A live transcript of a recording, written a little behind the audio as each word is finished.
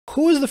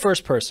Who is the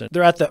first person?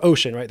 They're at the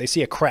ocean, right? They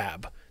see a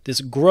crab,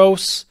 this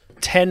gross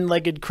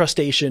 10-legged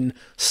crustacean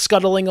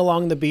scuttling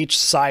along the beach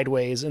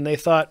sideways. And they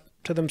thought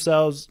to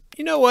themselves,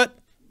 you know what?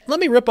 Let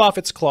me rip off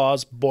its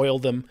claws, boil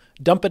them,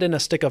 dump it in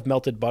a stick of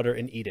melted butter,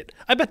 and eat it.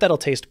 I bet that'll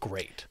taste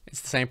great. It's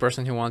the same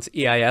person who wants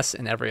EIS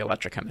in every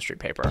electrochemistry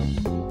paper.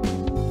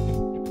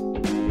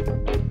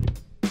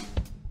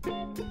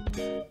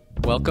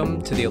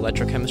 Welcome to the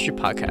Electrochemistry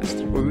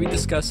Podcast, where we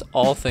discuss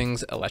all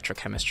things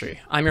electrochemistry.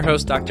 I'm your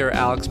host, Dr.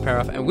 Alex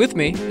Peroff, and with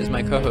me is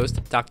my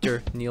co-host,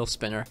 Dr. Neil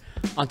Spinner.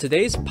 On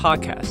today's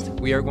podcast,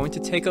 we are going to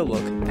take a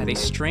look at a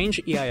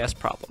strange EIS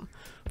problem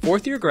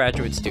fourth-year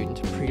graduate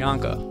student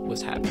Priyanka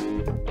was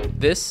having.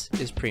 This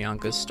is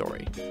Priyanka's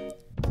story.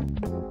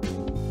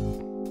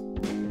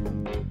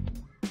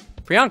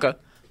 Priyanka,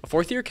 a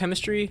fourth-year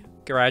chemistry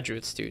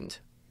graduate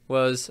student,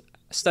 was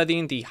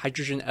studying the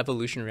hydrogen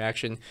evolution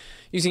reaction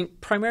using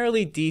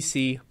primarily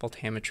DC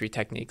voltammetry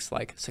techniques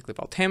like cyclic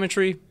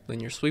voltammetry,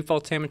 linear sweep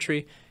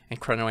voltammetry,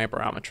 and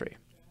chronoamperometry.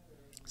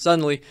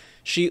 Suddenly,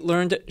 she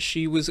learned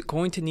she was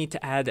going to need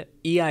to add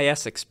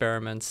EIS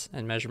experiments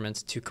and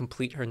measurements to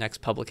complete her next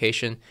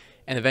publication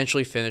and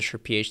eventually finish her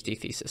PhD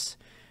thesis.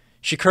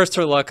 She cursed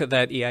her luck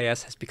that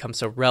EIS has become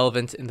so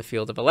relevant in the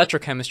field of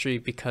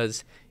electrochemistry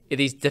because it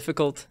is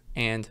difficult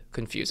and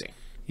confusing.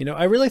 You know,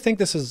 I really think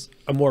this is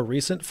a more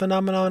recent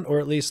phenomenon, or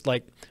at least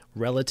like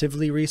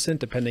relatively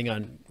recent, depending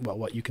on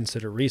what you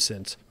consider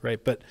recent,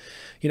 right? But,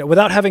 you know,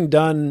 without having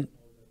done,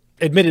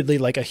 admittedly,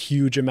 like a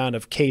huge amount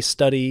of case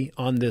study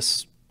on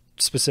this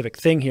specific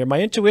thing here,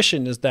 my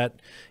intuition is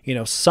that, you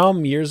know,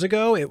 some years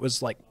ago, it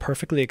was like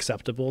perfectly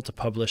acceptable to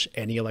publish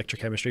any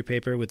electrochemistry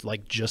paper with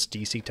like just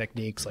DC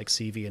techniques like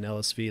CV and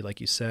LSV,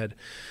 like you said.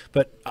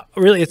 But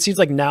really, it seems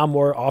like now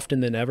more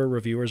often than ever,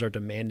 reviewers are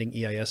demanding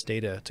EIS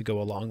data to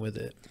go along with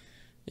it.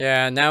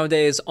 Yeah,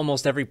 nowadays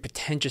almost every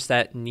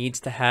potentiostat needs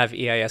to have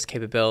EIS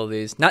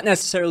capabilities, not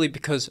necessarily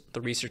because the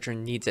researcher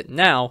needs it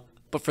now,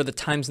 but for the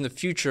times in the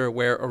future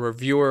where a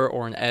reviewer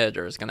or an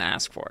editor is going to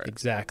ask for it.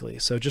 Exactly.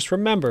 So just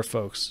remember,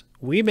 folks,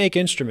 we make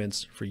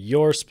instruments for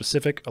your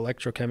specific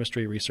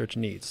electrochemistry research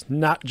needs,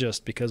 not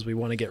just because we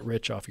want to get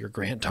rich off your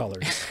grant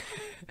dollars.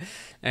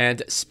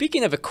 And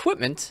speaking of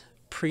equipment,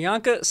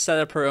 Priyanka set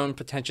up her own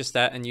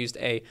potentiostat and used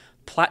a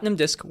platinum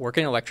disc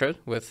working electrode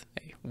with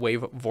a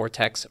wave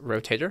vortex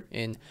rotator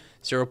in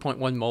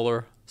 0.1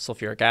 molar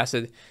sulfuric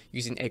acid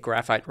using a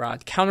graphite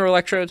rod counter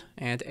electrode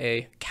and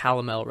a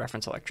calomel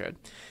reference electrode.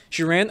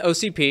 She ran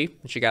OCP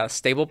and she got a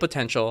stable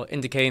potential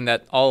indicating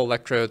that all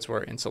electrodes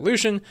were in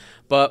solution,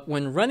 but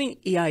when running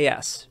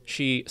EIS,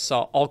 she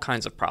saw all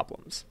kinds of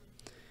problems.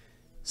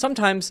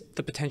 Sometimes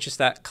the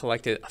potentiostat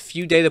collected a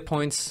few data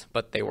points,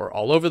 but they were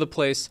all over the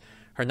place.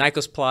 Her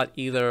Nyquist plot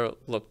either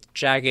looked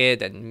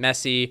jagged and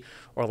messy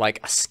or like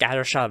a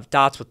scattershot of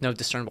dots with no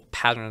discernible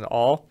pattern at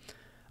all.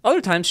 Other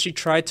times she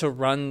tried to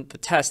run the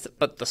test,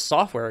 but the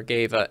software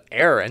gave an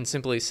error and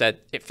simply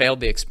said it failed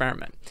the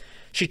experiment.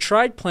 She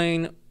tried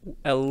playing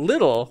a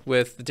little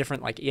with the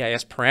different like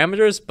EIS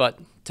parameters, but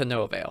to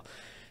no avail.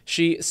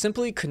 She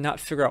simply could not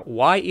figure out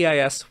why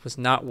EIS was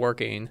not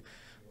working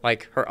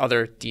like her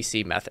other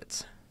DC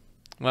methods.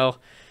 Well,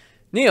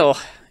 Neil,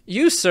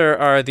 you, sir,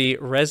 are the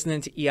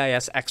resident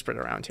EIS expert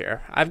around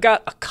here. I've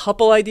got a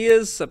couple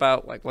ideas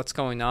about like what's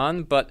going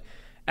on, but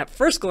at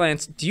first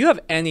glance, do you have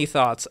any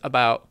thoughts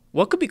about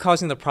what could be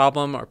causing the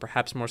problem, or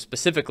perhaps more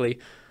specifically,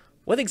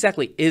 what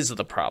exactly is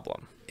the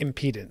problem?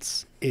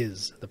 Impedance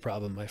is the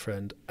problem, my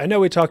friend. I know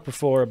we talked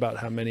before about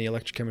how many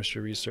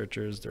electrochemistry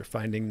researchers, they're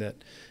finding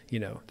that, you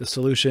know, the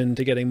solution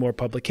to getting more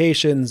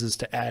publications is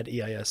to add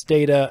EIS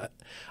data.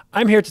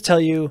 I'm here to tell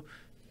you,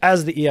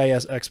 as the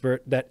EIS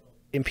expert, that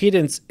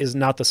impedance is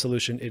not the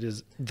solution, it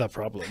is the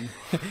problem.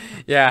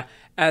 Yeah,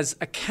 as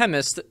a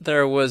chemist,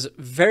 there was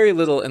very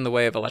little in the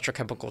way of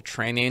electrochemical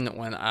training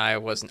when I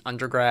was an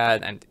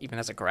undergrad and even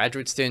as a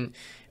graduate student.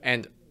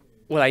 And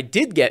what I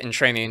did get in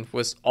training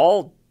was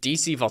all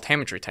DC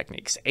voltammetry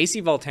techniques.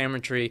 AC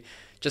voltammetry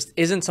just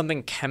isn't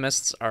something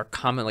chemists are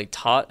commonly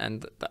taught.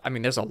 And I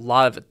mean, there's a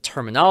lot of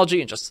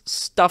terminology and just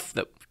stuff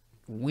that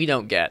we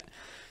don't get.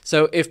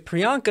 So if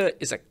Priyanka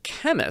is a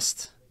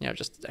chemist, you know,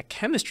 just a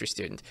chemistry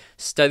student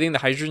studying the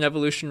hydrogen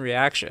evolution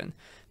reaction,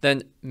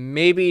 then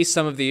maybe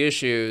some of the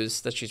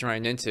issues that she's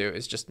running into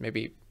is just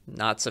maybe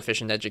not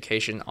sufficient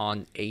education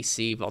on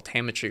AC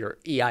voltammetry or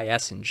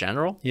EIS in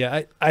general.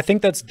 Yeah, I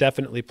think that's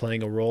definitely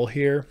playing a role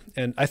here.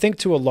 And I think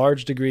to a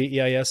large degree,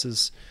 EIS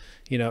is,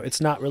 you know, it's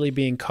not really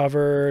being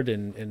covered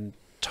and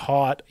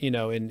taught, you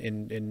know,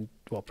 in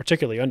well,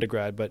 particularly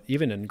undergrad, but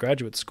even in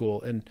graduate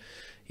school. And,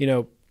 you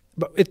know,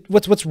 but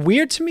what's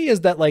weird to me is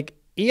that like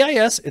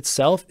EIS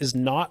itself is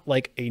not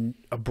like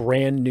a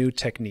brand new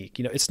technique.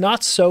 You know, it's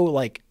not so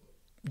like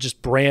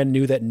just brand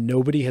new that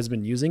nobody has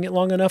been using it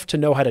long enough to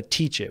know how to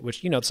teach it,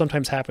 which, you know,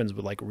 sometimes happens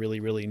with like really,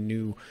 really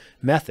new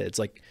methods.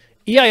 Like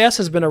EIS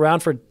has been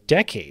around for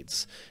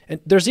decades. And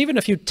there's even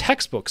a few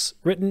textbooks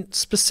written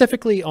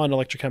specifically on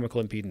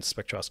electrochemical impedance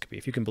spectroscopy,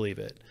 if you can believe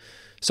it.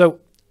 So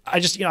I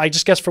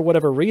just guess for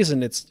whatever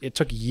reason, it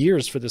took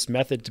years for this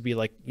method to be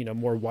like,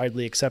 more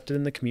widely accepted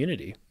in the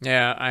community.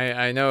 Yeah,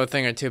 I know a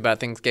thing or two about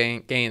things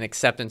gaining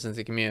acceptance in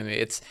the community.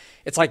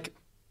 It's like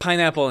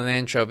pineapple and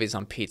anchovies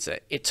on pizza.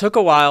 It took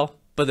a while,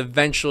 but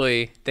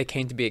eventually they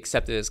came to be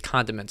accepted as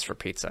condiments for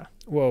pizza.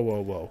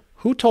 Whoa.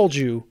 Who told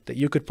you that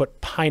you could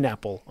put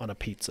pineapple on a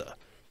pizza?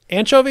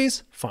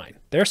 Anchovies? Fine.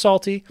 They're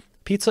salty.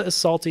 Pizza is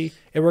salty.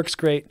 It works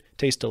great.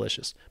 Tastes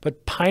delicious.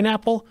 But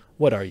pineapple?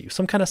 What are you?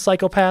 Some kind of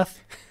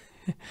psychopath?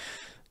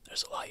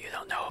 There's a lot you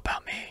don't know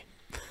about me.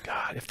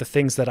 God, if the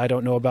things that I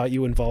don't know about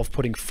you involve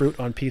putting fruit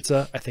on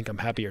pizza, I think I'm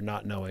happier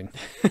not knowing.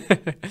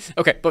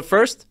 Okay, but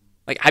first,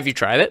 have you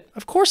tried it?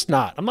 Of course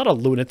not. I'm not a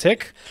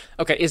lunatic.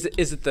 Okay, is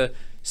it the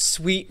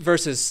sweet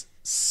versus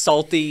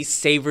salty,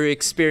 savory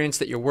experience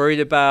that you're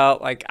worried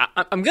about?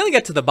 I'm going to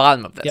get to the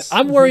bottom of this. Yeah,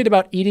 I'm worried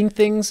about eating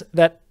things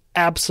that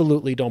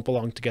absolutely don't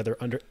belong together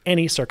under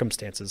any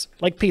circumstances,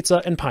 like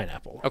pizza and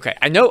pineapple. Okay,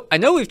 I know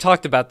we've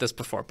talked about this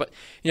before, but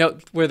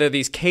where there are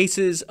these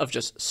cases of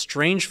just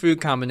strange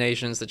food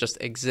combinations that just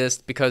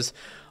exist because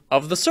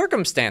of the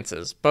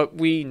circumstances, but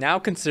we now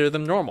consider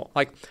them normal.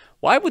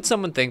 Why would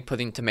someone think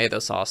putting tomato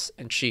sauce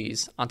and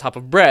cheese on top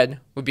of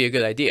bread would be a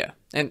good idea?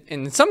 And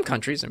in some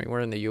countries, we're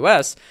in the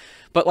US,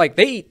 but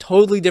they eat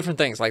totally different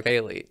things.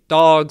 They'll eat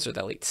dogs or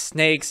they'll eat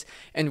snakes,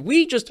 and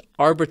we just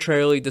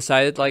arbitrarily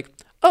decided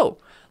oh,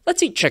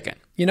 let's eat chicken.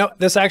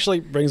 This actually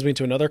brings me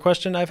to another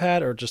question I've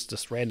had, or just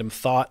this random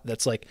thought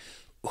that's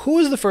who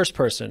is the first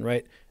person,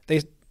 right?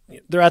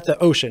 They're at the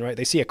ocean, right?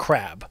 They see a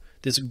crab,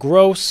 this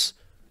gross,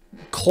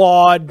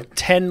 clawed,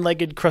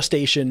 10-legged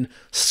crustacean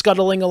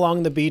scuttling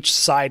along the beach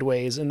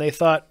sideways, and they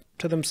thought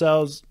to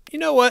themselves, you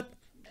know what?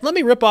 Let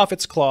me rip off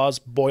its claws,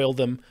 boil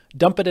them,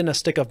 dump it in a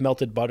stick of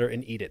melted butter,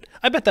 and eat it.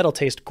 I bet that'll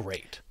taste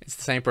great. It's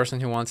the same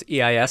person who wants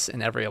EIS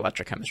in every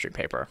electrochemistry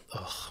paper.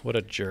 Ugh, what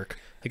a jerk.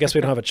 I guess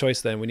we don't have a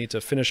choice then. We need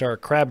to finish our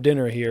crab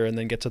dinner here and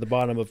then get to the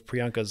bottom of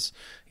Priyanka's,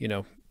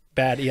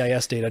 bad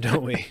EIS data,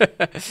 don't we?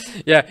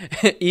 Yeah,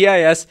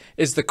 EIS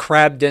is the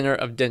crab dinner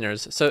of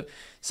dinners. So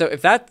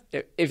if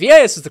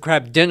EIS is the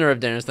crab dinner of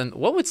dinners, then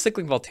what would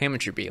cyclic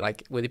voltammetry be?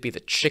 Would it be the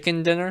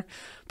chicken dinner?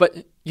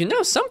 But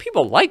some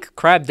people like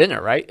crab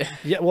dinner, right?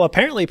 Yeah, well,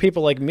 apparently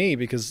people like me,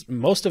 because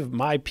most of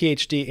my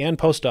PhD and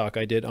postdoc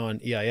I did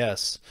on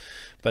EIS.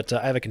 But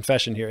I have a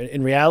confession here.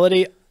 In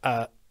reality,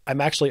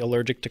 I'm actually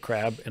allergic to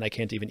crab and I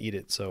can't even eat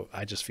it, so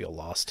I just feel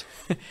lost.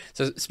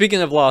 So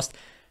speaking of lost,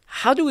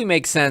 how do we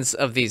make sense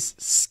of these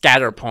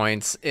scatter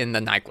points in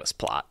the Nyquist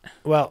plot?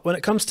 Well, when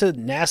it comes to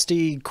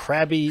nasty,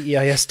 crabby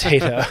EIS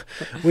data,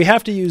 we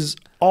have to use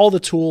all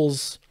the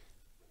tools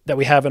that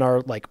we have in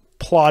our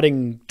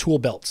plotting tool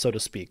belt, so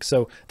to speak.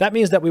 So that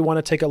means that we want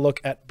to take a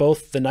look at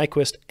both the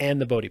Nyquist and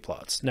the Bode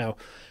plots. Now,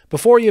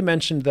 before you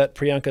mentioned that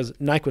Priyanka's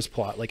Nyquist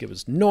plot, it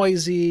was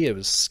noisy, it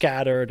was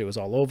scattered, it was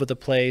all over the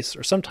place,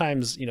 or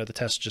sometimes, the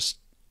test just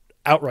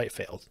outright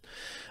failed.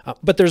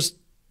 But there's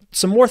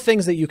some more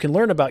things that you can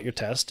learn about your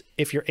test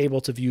if you're able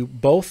to view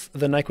both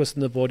the Nyquist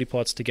and the Bode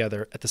plots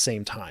together at the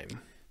same time.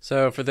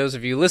 So for those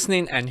of you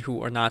listening and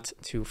who are not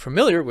too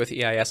familiar with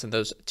EIS and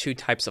those two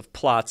types of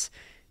plots,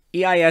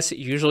 EIS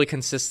usually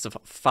consists of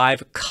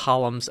 5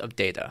 columns of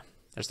data.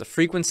 There's the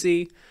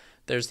frequency,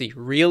 there's the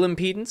real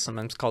impedance,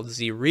 sometimes called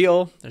Z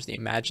real, there's the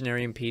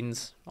imaginary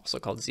impedance, also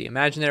called Z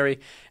imaginary,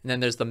 and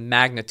then there's the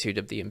magnitude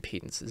of the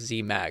impedance,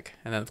 Z mag.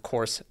 And then of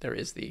course there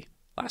is the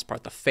last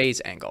part, the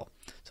phase angle.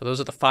 So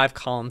those are the 5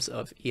 columns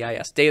of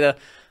EIS data.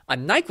 A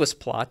Nyquist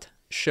plot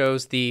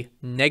shows the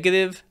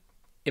negative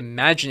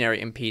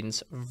imaginary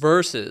impedance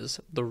versus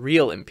the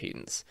real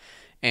impedance.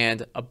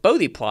 And a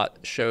Bode plot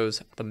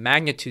shows the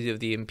magnitude of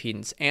the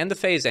impedance and the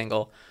phase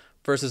angle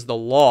versus the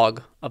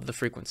log of the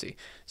frequency.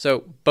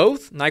 So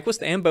both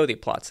Nyquist and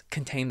Bode plots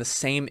contain the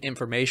same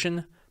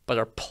information, but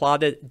are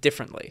plotted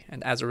differently.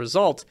 And as a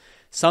result,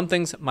 some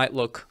things might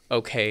look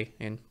okay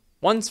in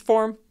one's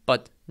form,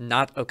 but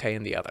not okay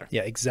in the other.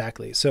 Yeah,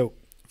 exactly. So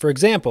for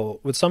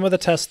example, with some of the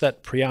tests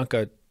that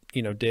Priyanka,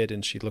 did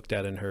and she looked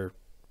at in her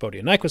Bode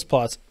and Nyquist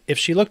plots, if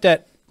she looked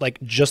at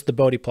just the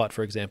Bode plot,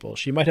 for example,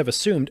 she might have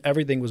assumed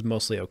everything was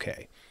mostly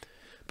okay.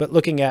 But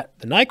looking at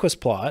the Nyquist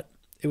plot,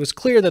 it was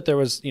clear that there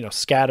was,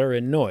 scatter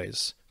and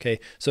noise. Okay.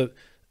 So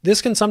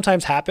this can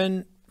sometimes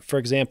happen, for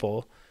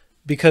example,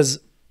 because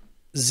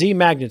Z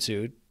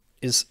magnitude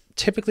is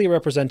typically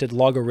represented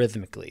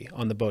logarithmically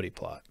on the Bode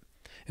plot.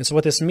 And so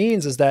what this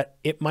means is that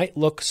it might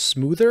look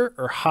smoother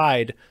or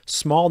hide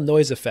small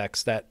noise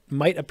effects that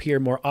might appear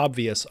more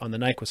obvious on the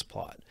Nyquist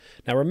plot.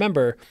 Now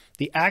remember,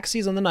 the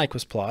axes on the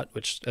Nyquist plot,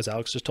 which as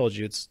Alex just told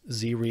you, it's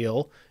Z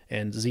real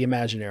and Z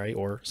imaginary,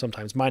 or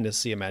sometimes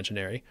minus Z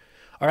imaginary,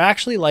 are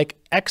actually like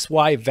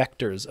XY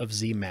vectors of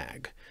Z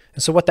mag.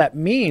 And so what that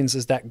means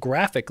is that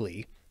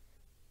graphically,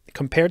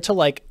 compared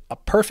to a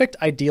perfect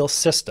ideal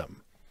system,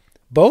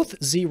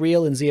 both Z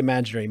real and Z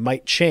imaginary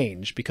might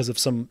change because of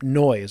some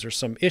noise or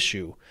some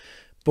issue.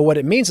 But what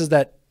it means is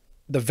that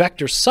the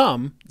vector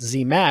sum,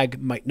 Z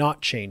mag, might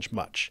not change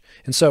much.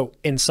 And so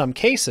in some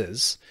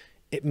cases,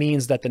 it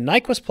means that the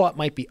Nyquist plot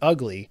might be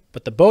ugly,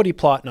 but the Bode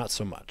plot not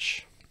so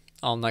much.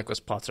 All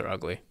Nyquist plots are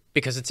ugly.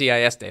 because it's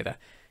EIS data.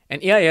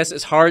 And EIS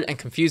is hard and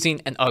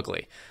confusing and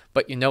ugly.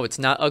 But you know it's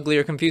not ugly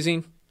or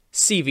confusing?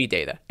 CV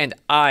data. And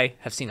I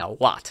have seen a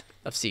lot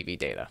of CV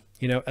data.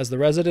 You know, as the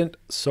resident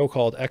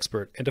so-called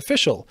expert and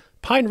official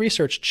Pine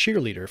Research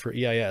cheerleader for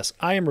EIS,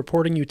 I am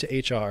reporting you to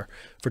HR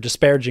for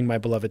disparaging my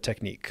beloved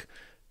technique.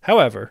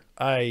 However,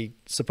 I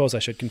suppose I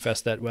should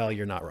confess that, well,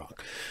 you're not wrong.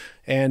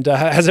 And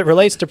as it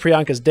relates to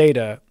Priyanka's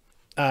data,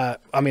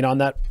 on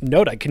that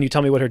note, can you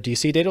tell me what her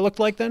DC data looked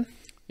like then?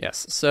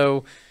 Yes.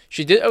 So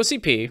she did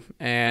OCP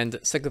and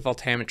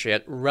cyclovoltammetry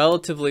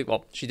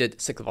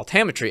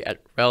at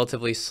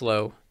relatively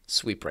slow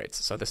sweep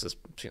rates. So this is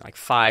between like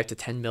 5 to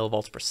 10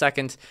 millivolts per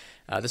second.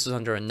 This was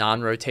under a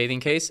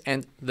non-rotating case,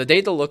 and the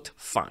data looked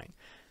fine.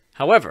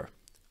 However,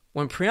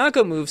 when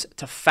Priyanka moves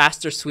to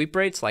faster sweep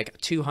rates, like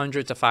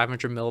 200 to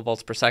 500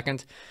 millivolts per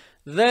second,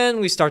 then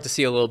we start to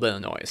see a little bit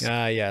of noise.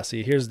 Yeah.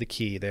 See, here's the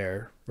key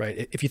there,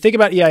 right? If you think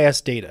about EIS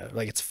data,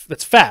 like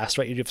it's fast,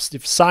 right? You have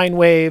sine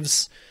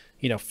waves,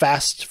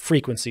 fast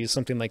frequencies,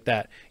 something like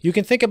that. You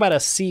can think about a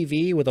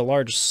CV with a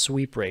large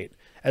sweep rate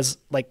as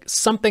like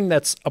something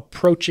that's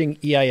approaching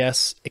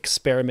EIS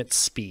experiment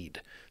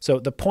speed. So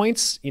the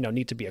points,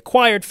 need to be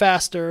acquired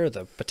faster.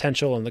 The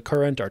potential and the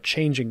current are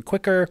changing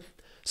quicker.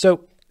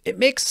 So it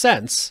makes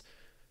sense,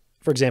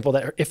 for example,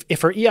 that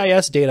if her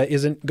EIS data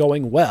isn't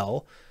going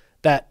well,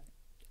 that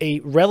a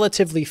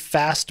relatively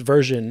fast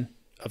version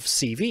of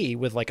CV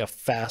with like a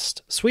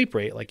fast sweep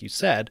rate, like you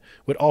said,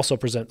 would also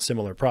present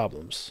similar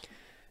problems.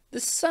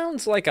 This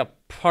sounds like a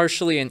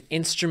partially an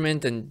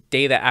instrument and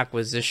data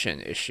acquisition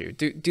issue.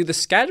 Do the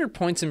scattered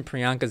points in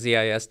Priyanka's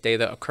EIS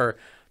data occur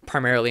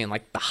primarily in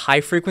like the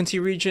high frequency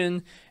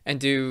region? And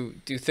do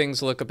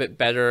things look a bit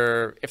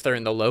better if they're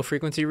in the low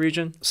frequency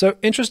region? So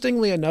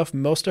interestingly enough,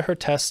 most of her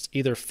tests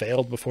either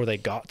failed before they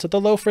got to the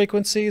low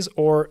frequencies,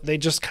 or they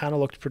just kind of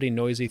looked pretty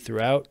noisy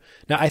throughout.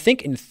 Now, I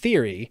think in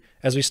theory,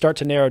 as we start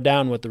to narrow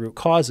down what the root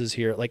cause is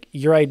here, like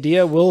your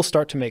idea will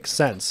start to make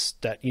sense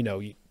that,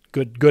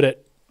 good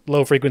at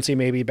low frequency,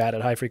 maybe bad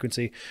at high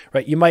frequency,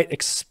 right? You might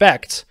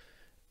expect,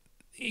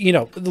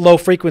 the low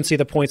frequency,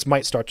 the points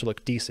might start to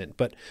look decent.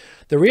 But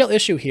the real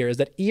issue here is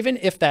that even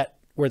if that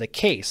were the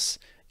case,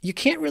 you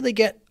can't really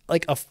get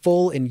like a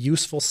full and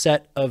useful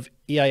set of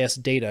EIS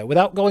data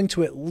without going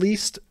to at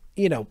least,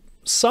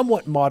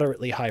 somewhat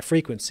moderately high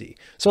frequency.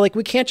 So like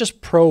we can't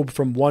just probe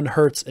from 1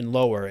 hertz and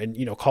lower and,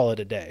 call it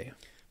a day.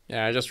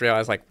 Yeah, I just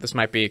realized like this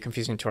might be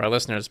confusing to our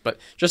listeners, but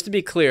just to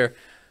be clear,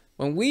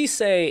 when we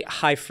say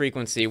high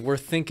frequency, we're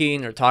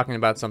thinking or talking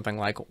about something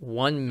like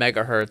 1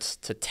 megahertz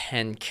to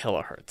 10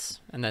 kilohertz.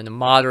 And then the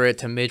moderate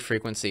to mid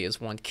frequency is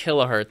 1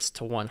 kilohertz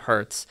to 1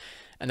 hertz.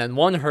 And then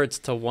 1 hertz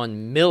to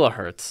 1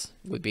 millihertz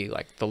would be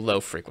like the low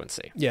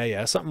frequency.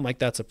 Yeah. Something like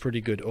that's a pretty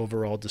good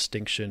overall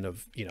distinction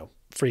of,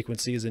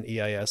 frequencies in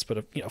EIS.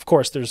 But, of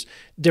course, there's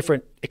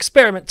different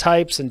experiment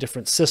types and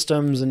different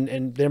systems,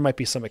 and there might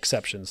be some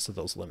exceptions to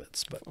those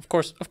limits. But of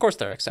course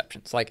there are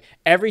exceptions. Like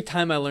every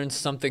time I learn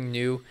something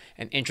new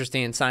and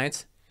interesting in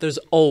science, there's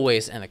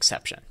always an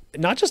exception.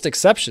 Not just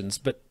exceptions,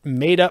 but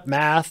made up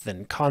math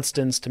and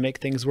constants to make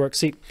things work.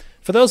 See,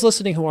 for those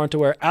listening who aren't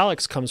aware,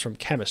 Alex comes from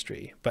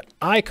chemistry, but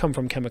I come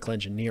from chemical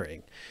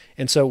engineering.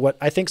 And so what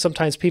I think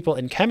sometimes people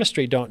in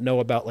chemistry don't know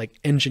about like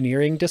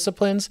engineering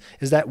disciplines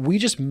is that we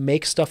just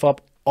make stuff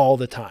up all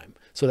the time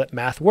so that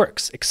math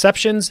works.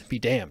 Exceptions be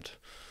damned.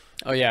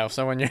 Oh yeah.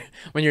 So when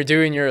you're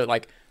doing your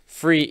like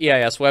free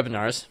EIS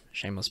webinars,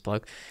 shameless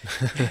plug,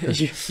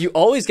 you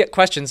always get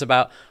questions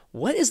about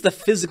what is the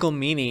physical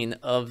meaning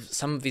of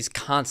some of these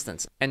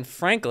constants? And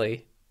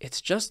frankly, it's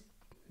just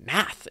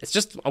math. It's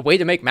just a way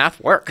to make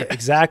math work.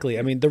 Exactly.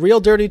 I mean, the real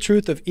dirty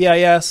truth of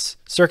EIS,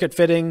 circuit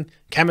fitting,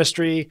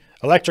 chemistry,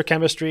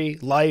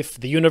 electrochemistry, life,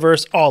 the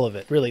universe, all of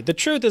it, really. The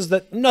truth is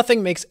that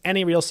nothing makes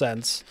any real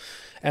sense.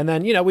 And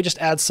then, we just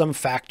add some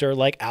factor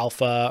like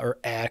alpha or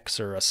X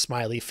or a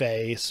smiley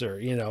face or,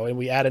 and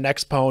we add an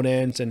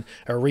exponent and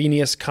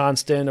Arrhenius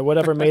constant or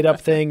whatever made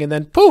up thing. And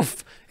then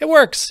poof, it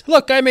works.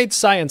 Look, I made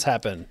science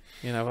happen.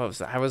 I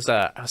was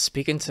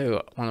speaking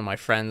to one of my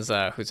friends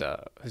who's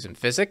in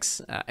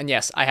physics. And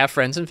yes, I have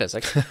friends in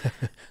physics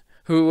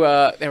who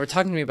they were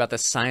talking to me about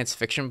this science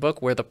fiction book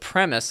where the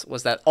premise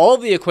was that all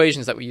of the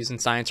equations that we use in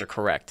science are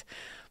correct,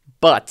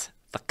 but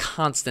the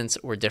constants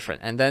were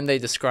different. And then they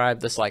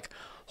described this like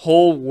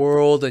whole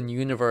world and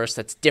universe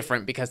that's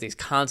different because these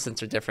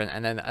constants are different.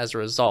 And then as a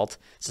result,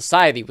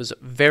 society was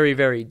very,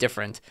 very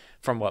different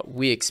from what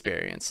we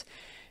experience.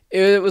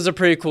 It was a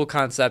pretty cool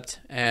concept.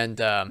 And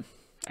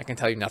I can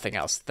tell you nothing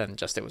else than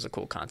just it was a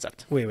cool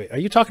concept. Wait. Are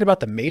you talking about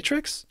the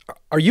Matrix?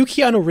 Are you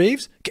Keanu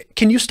Reeves?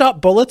 Can you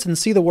stop bullets and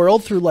see the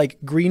world through like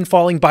green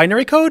falling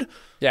binary code?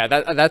 Yeah,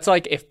 that's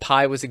like if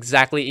pi was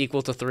exactly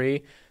equal to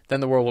 3, then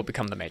the world will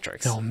become the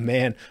Matrix. Oh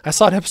man, I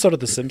saw an episode of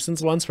The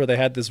Simpsons once where they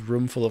had this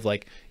room full of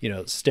like,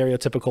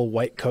 stereotypical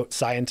white coat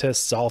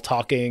scientists all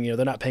talking,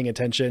 they're not paying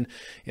attention,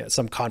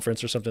 some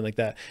conference or something like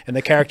that. And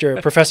the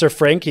character, Professor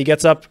Frank, he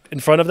gets up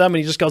in front of them and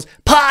he just goes,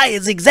 "Pi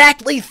is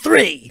exactly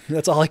 3."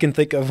 That's all I can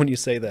think of when you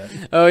say that.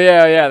 Oh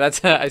yeah.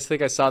 That's I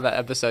think I saw that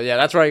episode. Yeah,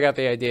 that's where I got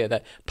the idea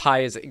that pi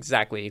is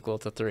exactly equal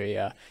to 3.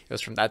 It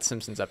was from that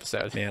Simpsons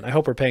episode. Man, I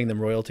hope we're paying them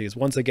royalties.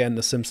 Once again,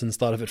 The Simpsons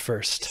thought of it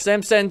first.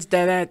 Simpsons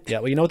did it. Yeah,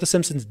 well, you know what The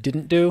Simpsons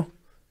didn't do?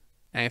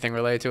 Anything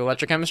related to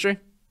electrochemistry?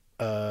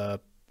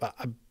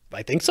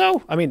 I think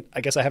so. I mean,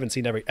 I guess I haven't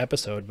seen every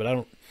episode, but I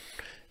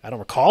don't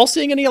recall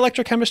seeing any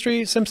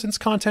electrochemistry Simpsons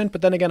content.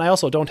 But then again, I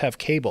also don't have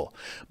cable.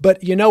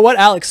 But you know what,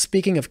 Alex?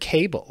 Speaking of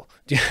cable,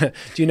 do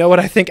you know what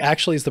I think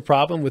actually is the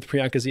problem with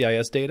Priyanka's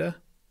EIS data?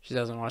 She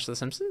doesn't watch The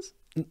Simpsons?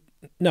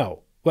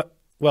 No.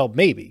 Well,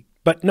 maybe.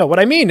 But no, what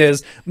I mean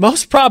is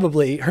most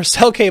probably her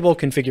cell cable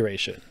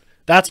configuration.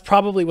 That's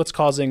probably what's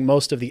causing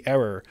most of the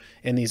error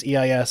in these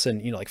EIS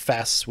and, like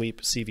fast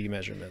sweep CV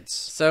measurements.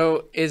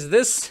 So is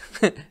this,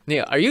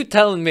 Neil, are you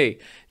telling me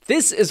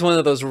this is one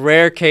of those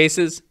rare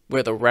cases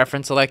where the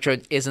reference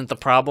electrode isn't the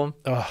problem?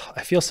 Oh,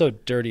 I feel so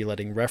dirty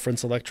letting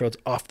reference electrodes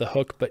off the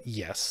hook, but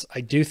yes,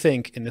 I do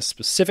think in this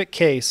specific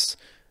case,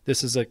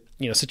 this is a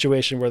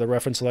situation where the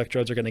reference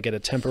electrodes are going to get a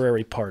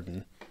temporary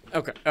pardon.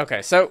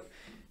 Okay. So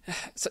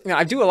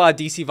I do a lot of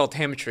DC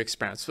voltammetry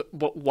experiments,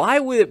 but why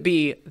would it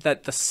be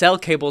that the cell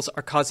cables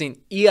are causing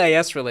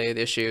EIS related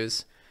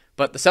issues,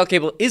 but the cell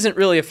cable isn't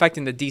really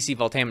affecting the DC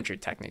voltammetry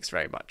techniques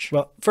very much?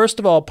 Well, first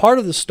of all, part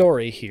of the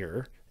story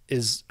here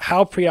is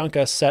how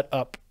Priyanka set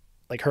up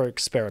like her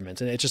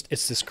experiment. And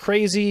it's this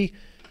crazy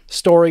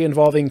story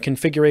involving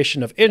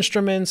configuration of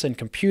instruments and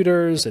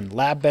computers and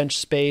lab bench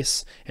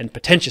space and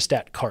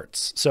potentiostat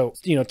carts. So,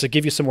 to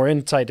give you some more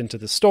insight into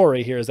the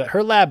story here is that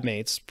her lab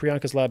mates,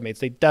 Priyanka's lab mates,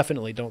 they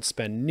definitely don't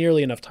spend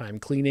nearly enough time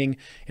cleaning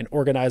and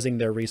organizing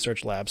their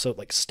research lab. So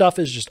like stuff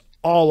is just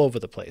all over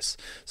the place.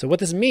 So what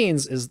this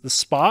means is the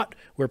spot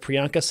where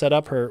Priyanka set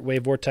up her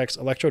wave vortex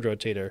electrode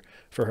rotator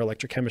for her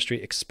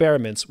electrochemistry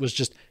experiments was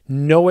just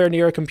nowhere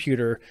near a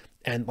computer.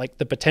 And like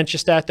the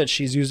potentiostat that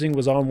she's using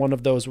was on one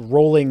of those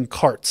rolling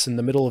carts in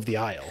the middle of the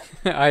aisle.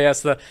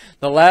 Yes, the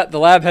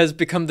lab has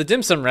become the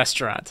dim sum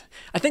restaurant.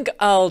 I think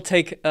I'll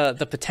take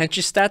the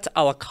potentiostat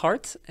a la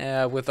carte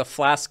with a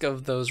flask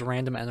of those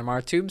random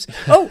NMR tubes.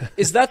 Oh,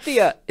 is that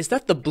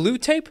the blue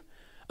tape?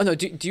 Oh no,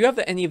 do you have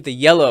any of the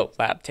yellow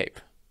lab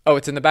tape? Oh,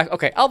 it's in the back.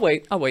 Okay, I'll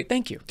wait.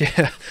 Thank you.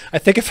 Yeah, I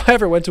think if I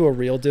ever went to a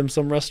real dim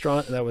sum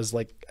restaurant that was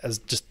like as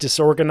just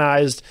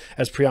disorganized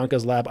as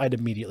Priyanka's lab, I'd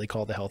immediately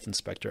call the health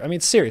inspector. I mean,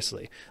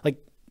 seriously,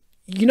 like,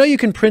 you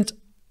can print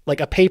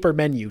like a paper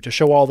menu to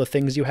show all the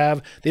things you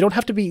have. They don't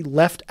have to be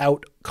left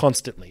out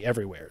constantly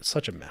everywhere. It's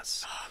such a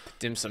mess.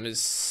 Dim sum is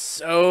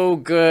so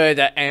good,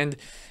 and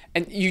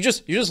you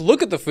just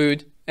look at the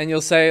food and you'll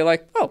say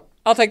like, oh,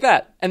 I'll take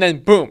that, and then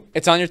boom,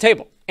 it's on your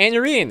table and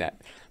you're eating that.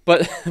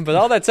 But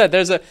all that said,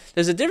 there's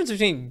a difference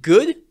between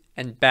good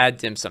and bad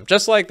dim sum,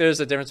 just like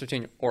there's a difference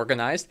between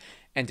organized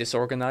and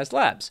disorganized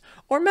labs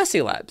or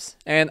messy labs.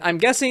 And I'm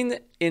guessing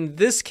in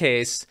this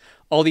case,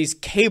 all these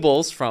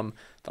cables from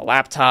the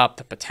laptop,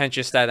 the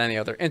potentiostat, any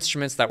other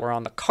instruments that were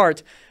on the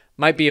cart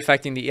might be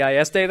affecting the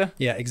EIS data.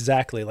 Yeah,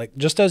 exactly. Like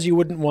just as you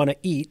wouldn't want to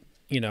eat,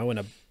 in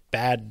a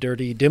bad,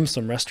 dirty dim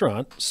sum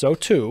restaurant, so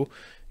too,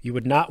 you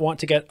would not want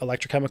to get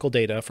electrochemical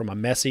data from a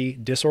messy,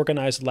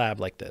 disorganized lab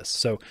like this.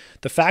 So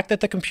the fact that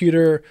the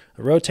computer,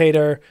 the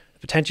rotator,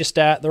 the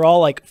potentiostat, they're all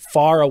like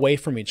far away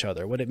from each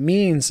other. What it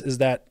means is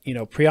that,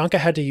 Priyanka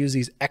had to use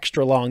these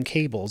extra long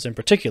cables in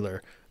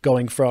particular,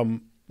 going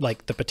from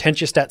like the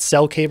potentiostat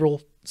cell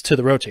cable to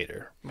the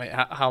rotator. Wait,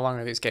 how long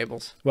are these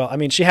cables? Well, I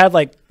mean, she had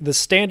like the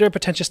standard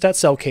potentiostat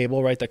cell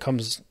cable, right, that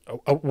comes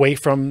away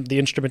from the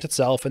instrument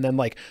itself, and then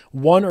like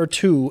 1 or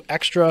 2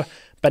 extra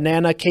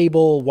banana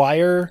cable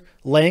wire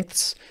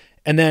lengths,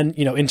 and then,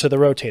 into the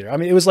rotator. I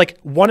mean, it was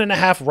like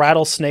 1.5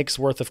 rattlesnakes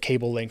worth of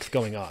cable length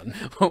going on.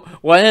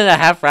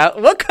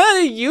 1.5 What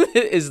kind of unit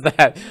is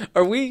that?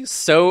 Are we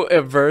so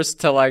averse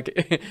to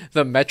like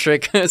the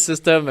metric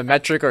system and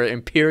metric or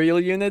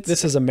imperial units?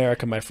 This is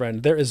America, my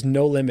friend. There is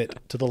no limit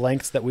to the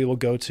lengths that we will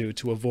go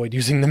to avoid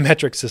using the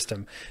metric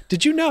system.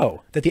 Did you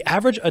know that the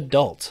average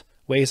adult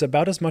weighs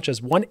about as much as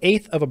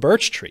 1/8 of a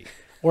birch tree?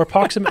 Or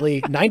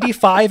approximately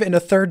 95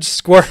 1/3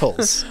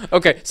 squirrels.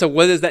 Okay, so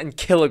what is that in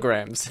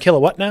kilograms?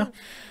 Kilowatt now?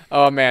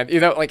 Oh man,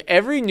 like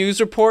every news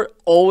report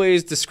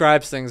always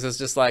describes things as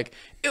just like,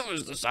 it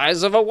was the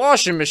size of a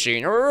washing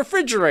machine or a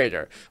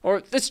refrigerator, or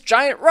this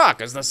giant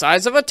rock is the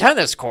size of a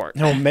tennis court.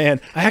 Oh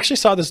man, I actually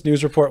saw this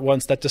news report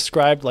once that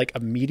described like a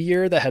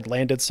meteor that had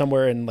landed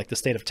somewhere in like the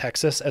state of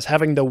Texas as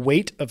having the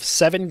weight of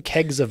 7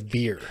 kegs of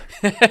beer.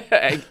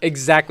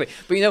 Exactly.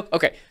 But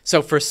okay,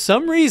 so for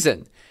some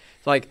reason,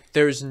 like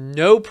there's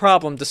no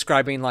problem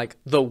describing like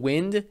the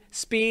wind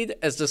speed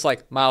as just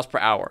like miles per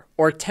hour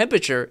or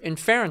temperature in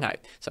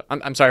Fahrenheit. So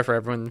I'm sorry for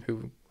everyone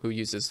who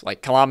uses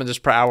like kilometers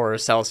per hour or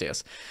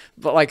Celsius,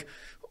 but like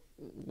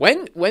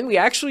when we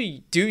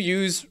actually do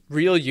use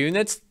real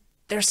units,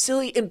 they're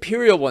silly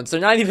imperial ones. They're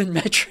not even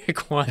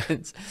metric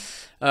ones.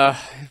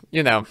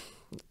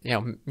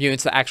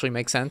 Units that actually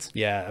make sense.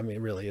 Yeah, I mean,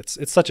 really,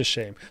 it's such a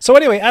shame. So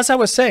anyway, as I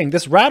was saying,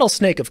 this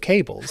rattlesnake of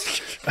cables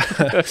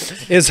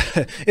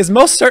is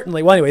most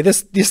certainly, well, anyway,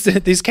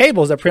 these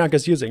cables that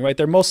Priyanka's using, right,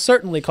 they're most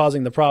certainly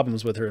causing the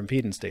problems with her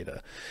impedance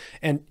data.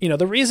 And,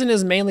 the reason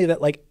is mainly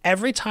that, like,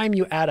 every time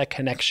you add a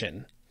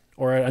connection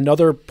or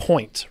another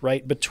point,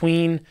 right,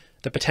 between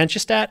the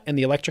potentiostat and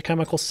the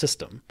electrochemical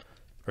system,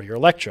 or your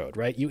electrode,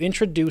 right? You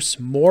introduce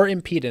more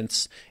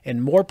impedance in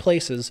more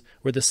places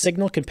where the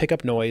signal can pick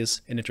up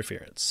noise and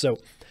interference. So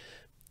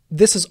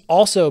this is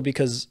also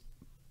because,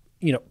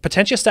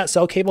 potentiostat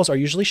cell cables are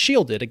usually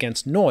shielded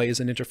against noise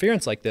and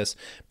interference like this,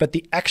 but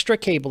the extra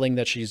cabling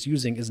that she's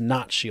using is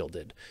not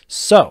shielded.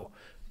 So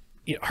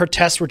her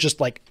tests were just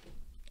like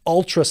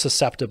ultra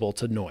susceptible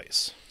to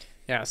noise.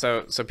 Yeah,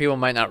 so people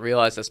might not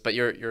realize this, but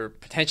your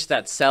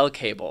potentiostat cell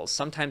cables,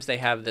 sometimes they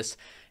have this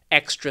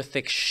extra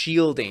thick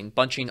shielding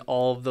bunching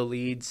all of the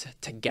leads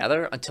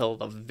together until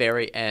the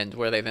very end,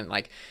 where then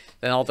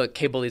all the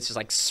cable leads just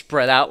like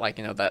spread out like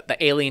the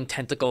alien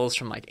tentacles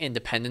from like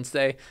Independence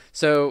Day.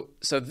 So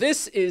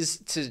this is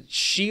to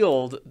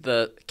shield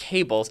the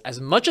cables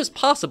as much as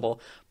possible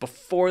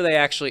before they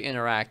actually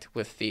interact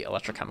with the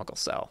electrochemical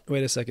cell.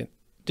 Wait a second.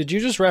 Did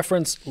you just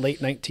reference late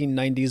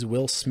 1990s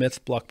Will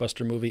Smith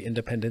blockbuster movie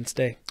Independence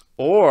Day?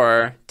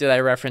 Or did I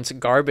reference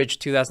garbage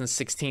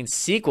 2016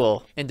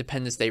 sequel,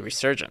 Independence Day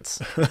Resurgence?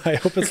 I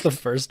hope it's the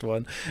first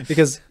one.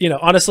 Because,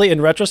 honestly,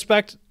 in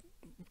retrospect,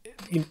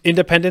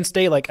 Independence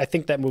Day, like, I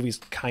think that movie's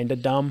kind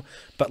of dumb,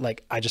 but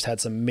like, I just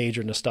had some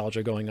major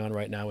nostalgia going on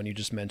right now when you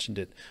just mentioned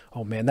it.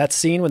 Oh man, that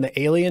scene when the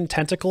alien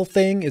tentacle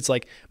thing is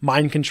like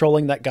mind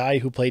controlling that guy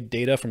who played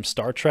Data from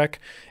Star Trek,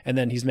 and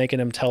then he's making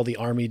him tell the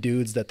army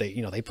dudes that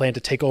they plan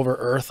to take over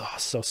Earth. Oh,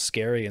 so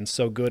scary and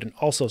so good, and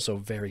also so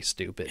very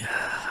stupid.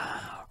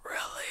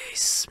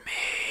 Release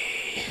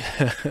me.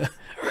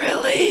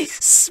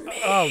 Release me.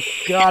 Oh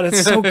God,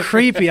 it's so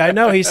creepy. I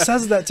know he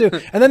says that too.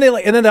 And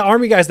then the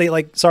army guys,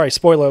 sorry,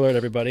 spoiler alert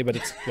everybody, but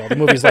the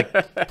movie's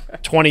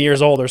like 20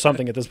 years old or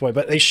something at this point,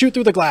 but they shoot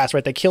through the glass,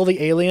 right? They kill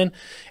the alien,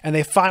 and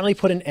they finally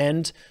put an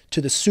end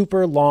to the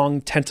super long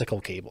tentacle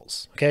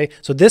cables. Okay.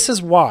 So this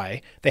is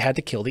why they had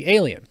to kill the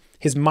alien.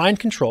 His mind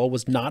control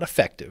was not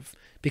effective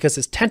because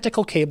his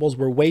tentacle cables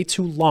were way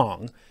too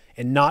long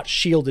and not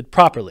shielded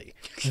properly.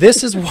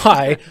 This is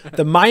why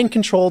the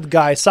mind-controlled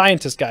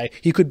scientist guy,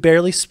 he could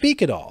barely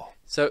speak at all.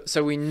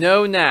 So we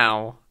know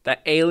now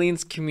that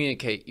aliens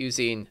communicate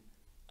using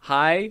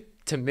high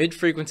to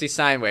mid-frequency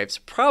sine waves,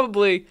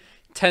 probably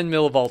 10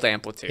 millivolt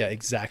amplitude. Yeah,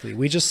 exactly.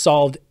 We just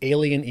solved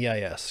alien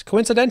EIS.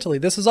 Coincidentally,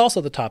 this is also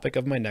the topic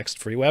of my next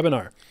free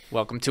webinar.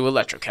 Welcome to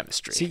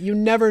Electrochemistry. See, you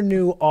never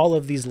knew all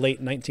of these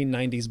late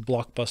 1990s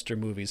blockbuster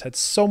movies had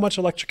so much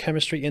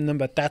electrochemistry in them,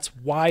 but that's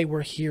why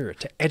we're here,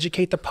 to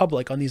educate the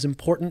public on these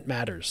important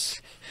matters.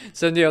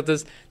 So, Neil,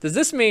 does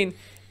this mean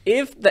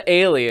if the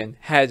alien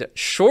had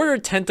shorter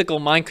tentacle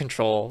mind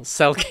control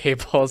cell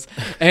cables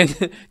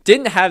and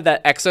didn't have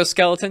that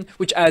exoskeleton,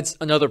 which adds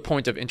another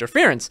point of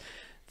interference,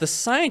 the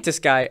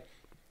scientist guy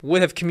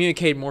would have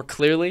communicated more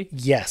clearly?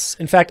 Yes.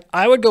 In fact,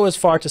 I would go as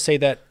far to say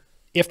that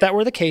if that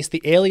were the case,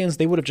 the aliens,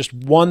 they would have just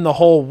won the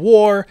whole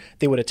war.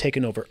 They would have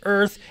taken over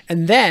Earth.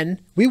 And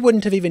then we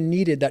wouldn't have even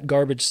needed that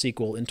garbage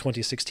sequel in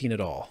 2016 at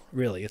all.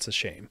 Really, it's a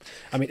shame.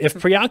 I mean, if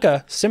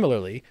Priyanka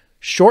similarly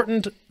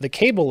shortened the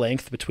cable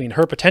length between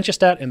her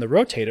potentiostat and the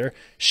rotator,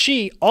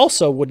 she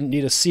also wouldn't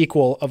need a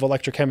sequel of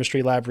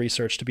electrochemistry lab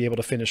research to be able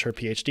to finish her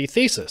PhD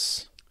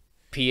thesis.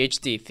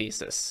 PhD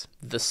thesis,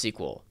 the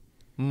sequel.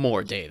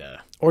 More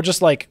data. Or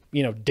just like,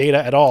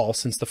 data at all,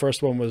 since the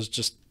first one was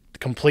just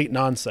complete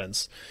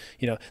nonsense.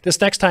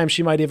 This next time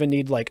she might even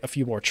need like a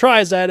few more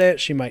tries at it.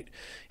 She might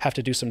have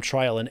to do some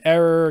trial and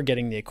error,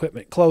 getting the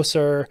equipment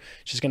closer.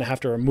 She's going to have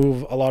to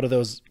remove a lot of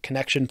those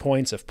connection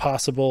points if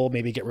possible,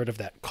 maybe get rid of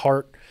that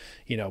cart,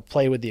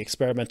 play with the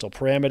experimental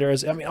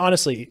parameters. I mean,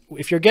 honestly,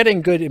 if you're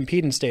getting good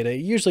impedance data, it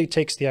usually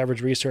takes the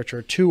average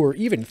researcher 2 or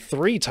even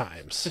 3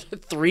 times.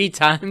 3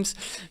 times?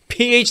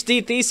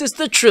 PhD thesis,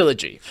 the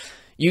trilogy.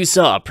 You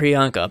saw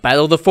Priyanka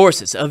battle the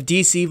forces of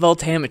DC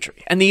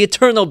voltammetry and the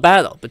eternal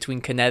battle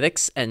between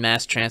kinetics and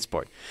mass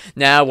transport.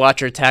 Now watch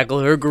her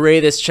tackle her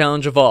greatest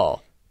challenge of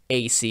all,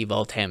 AC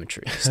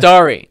voltammetry,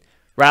 starring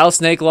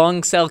rattlesnake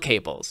long cell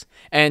cables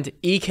and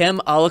EChem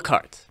a la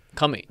carte,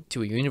 coming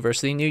to a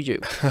university near you.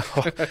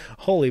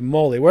 Holy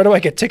moly, where do I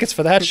get tickets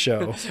for that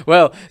show?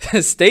 Well,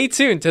 stay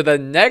tuned to the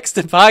next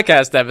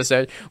podcast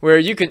episode where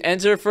you can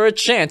enter for a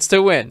chance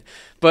to win.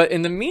 But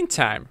in the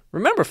meantime,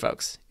 remember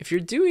folks, if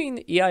you're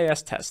doing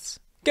EIS tests,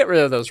 get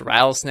rid of those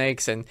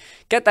rattlesnakes and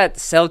get that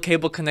cell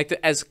cable connected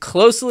as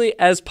closely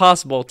as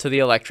possible to the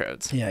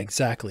electrodes. Yeah,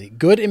 exactly.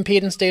 Good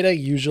impedance data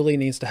usually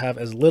needs to have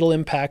as little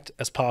impact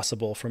as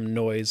possible from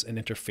noise and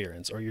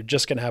interference, or you're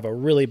just going to have a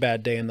really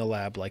bad day in the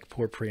lab like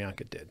poor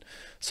Priyanka did.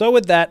 So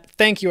with that,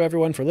 thank you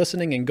everyone for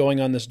listening and going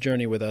on this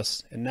journey with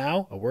us. And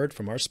now, a word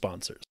from our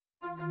sponsors.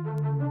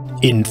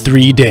 In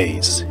 3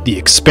 days, the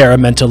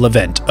experimental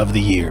event of the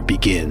year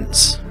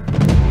begins.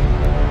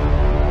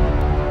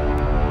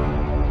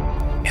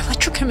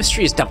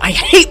 Electrochemistry is dumb. I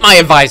hate my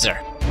advisor.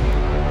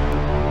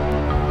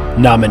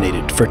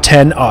 Nominated for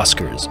 10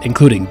 Oscars,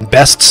 including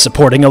Best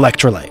Supporting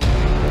Electrolyte.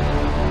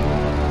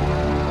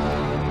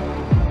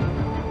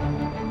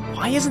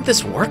 Why isn't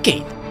this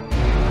working?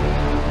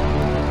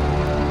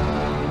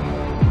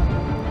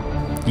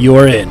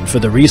 You're in for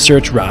the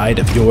research ride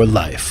of your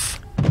life.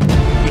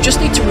 You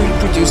just need to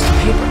reproduce the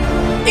paper.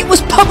 It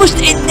was published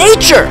in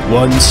Nature!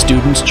 One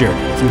student's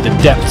journey through the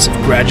depths of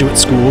graduate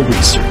school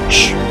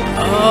research.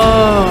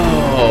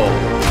 Oh,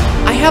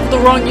 I have the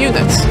wrong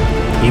units.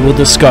 He will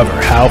discover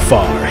how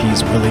far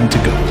he's willing to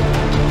go.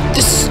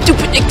 This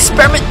stupid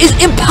experiment is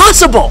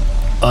impossible!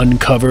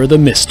 Uncover the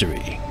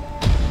mystery.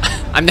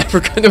 I'm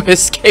never going to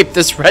escape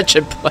this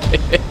wretched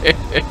place.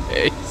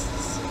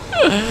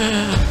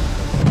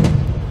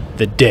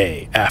 The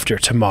day after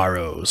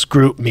tomorrow's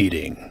group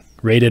meeting.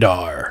 Rated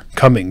R.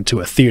 Coming to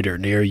a theater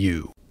near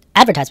you.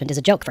 Advertisement is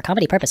a joke for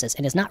comedy purposes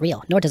and is not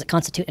real, nor does it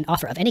constitute an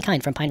offer of any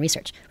kind from Pine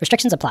Research.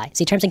 Restrictions apply.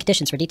 See terms and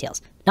conditions for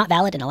details. Not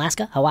valid in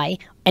Alaska, Hawaii,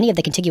 any of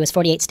the contiguous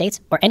 48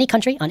 states, or any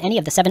country on any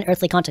of the 7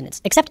 earthly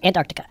continents, except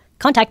Antarctica.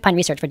 Contact Pine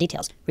Research for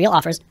details, real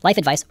offers, life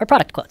advice, or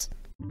product quotes.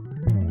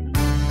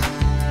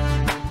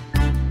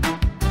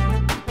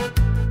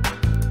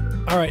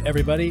 All right,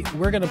 everybody,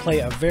 we're going to play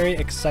a very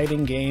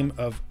exciting game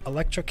of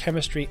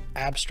Electrochemistry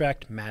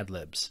Abstract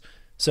MadLibs.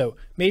 So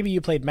maybe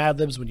you played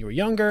MadLibs when you were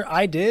younger.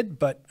 I did,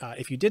 but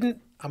if you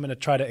didn't, I'm going to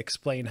try to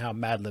explain how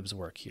MadLibs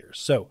work here.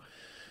 So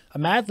a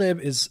MadLib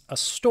is a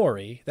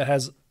story that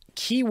has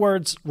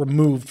keywords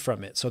removed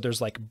from it. So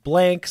there's like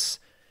blanks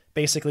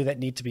basically that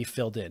need to be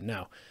filled in.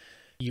 Now,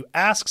 you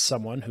ask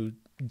someone who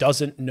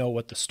doesn't know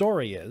what the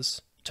story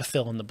is to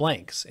fill in the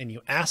blanks, and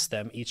you ask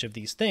them each of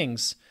these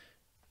things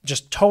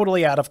just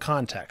totally out of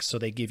context. So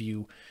they give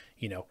you,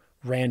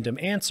 random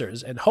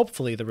answers, and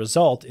hopefully the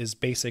result is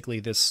basically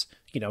this,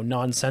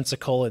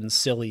 nonsensical and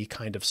silly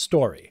kind of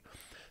story.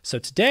 So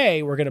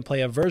today we're going to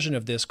play a version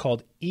of this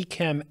called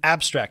EChem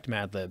Abstract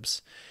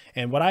MadLibs.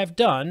 And what I've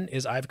done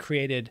is I've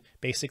created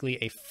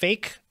basically a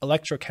fake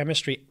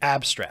electrochemistry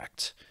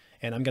abstract.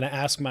 And I'm going to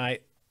ask my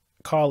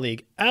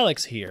colleague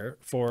Alex here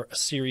for a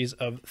series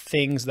of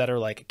things that are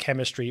like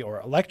chemistry or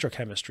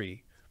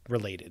electrochemistry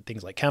related,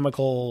 things like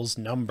chemicals,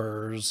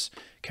 numbers,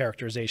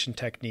 characterization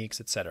techniques,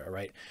 etc.,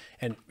 right?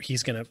 And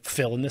he's going to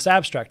fill in this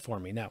abstract for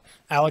me. Now,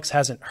 Alex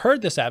hasn't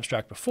heard this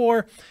abstract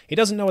before. He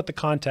doesn't know what the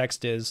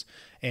context is,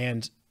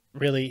 and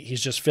really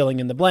he's just filling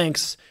in the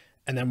blanks.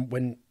 And then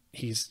when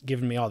he's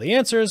given me all the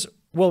answers,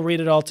 we'll read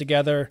it all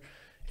together,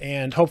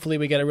 and hopefully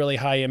we get a really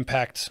high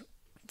impact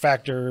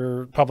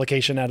factor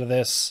publication out of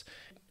this.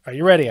 Are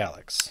you ready,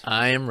 Alex?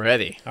 I am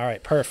ready. All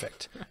right,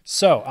 perfect.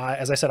 So,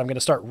 as I said, I'm going to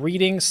start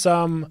reading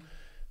some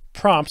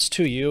prompts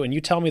to you, and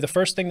you tell me the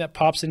first thing that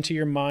pops into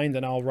your mind,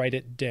 and I'll write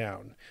it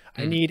down.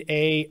 I need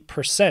a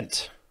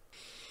percent.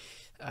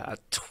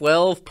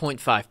 12.5%.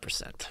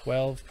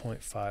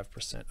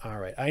 12.5%. All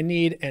right. I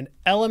need an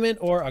element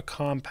or a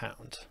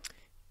compound.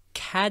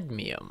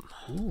 Cadmium.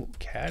 Ooh,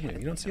 cadmium.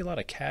 You don't see a lot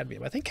of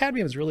cadmium. I think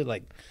cadmium is really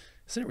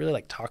isn't it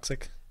really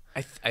toxic?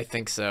 I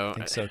think so. I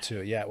think so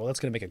too. Yeah. Well, that's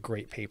going to make a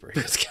great paper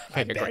here. It's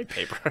going to make a great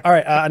paper. All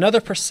right.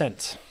 Another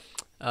percent.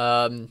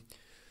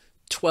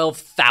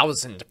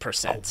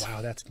 12,000%. Oh,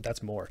 wow.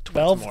 That's more.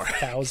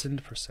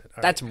 12,000%.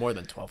 That's more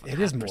than 12. It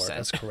is more.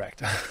 That's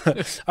correct. All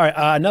right.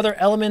 Another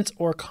element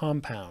or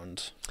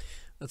compound.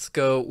 Let's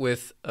go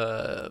with,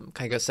 can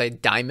I go say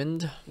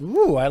diamond?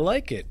 Ooh, I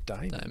like it.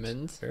 Diamond.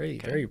 Diamond. Very,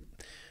 okay.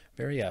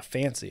 very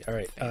fancy. All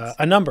right. Fancy.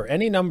 A number.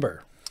 Any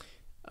number.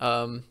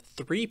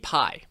 3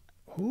 pi.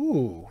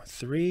 Ooh,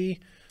 3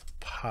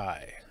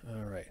 pi.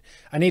 All right.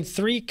 I need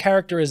 3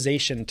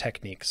 characterization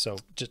techniques. So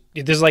just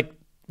there's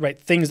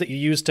things that you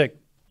use to,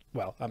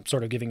 well, I'm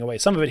sort of giving away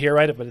some of it here,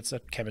 right? But it's a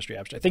chemistry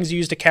abstract. Things you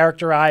use to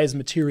characterize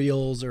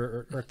materials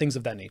or things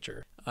of that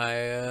nature.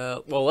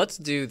 Well, let's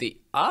do the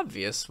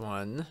obvious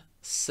one.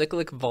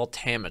 Cyclic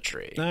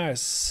voltammetry. All right,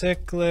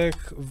 cyclic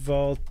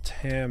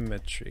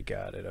voltammetry.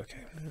 Got it.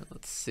 Okay.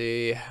 Let's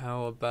see.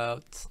 How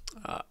about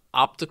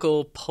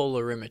optical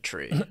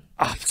polarimetry?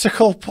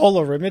 Optical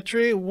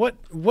polarimetry?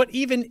 What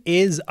even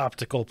is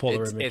optical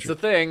polarimetry? It's a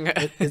thing.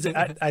 Is it?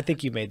 I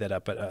think you made that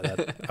up,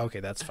 but okay,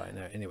 that's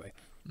fine. Anyway.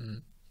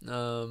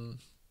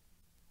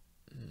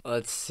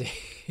 Let's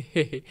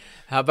see.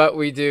 How about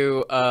we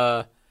do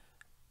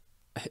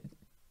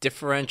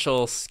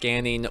differential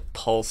scanning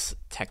pulse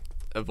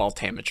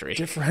voltammetry.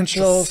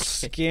 Differential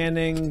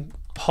scanning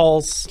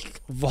pulse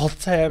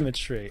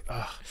voltammetry.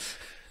 Oh,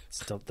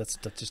 that's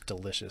just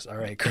delicious. All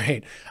right,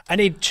 great. I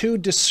need 2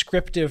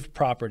 descriptive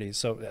properties.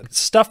 So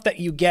stuff that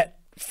you get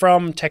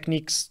from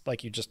techniques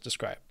like you just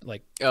described.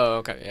 Like, oh,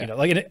 okay, yeah.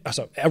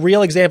 So a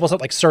real example is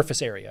like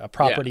surface area, a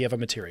property of a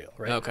material,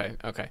 right? Okay.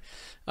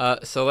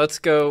 So let's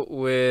go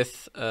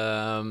with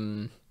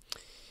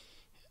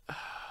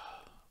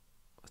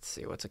let's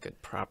see, what's a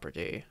good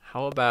property?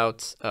 How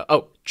about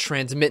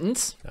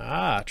transmittance?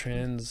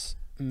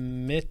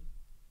 Transmit.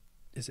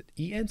 Is it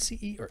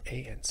ENCE or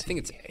ANC? I think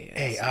it's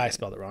A. I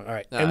spelled it wrong. All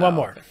right, and one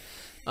more.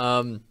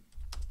 And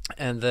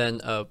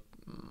then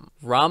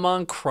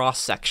Raman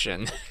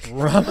cross-section.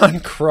 Raman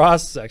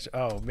cross-section.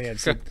 Oh, man.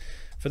 So,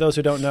 for those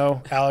who don't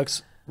know,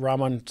 Alex,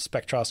 Raman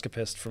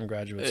spectroscopist from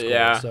graduate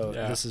school. So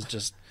this is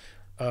just,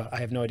 I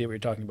have no idea what you're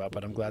talking about,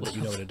 but I'm glad that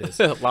you know what it is.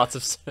 Lots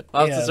of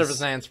surface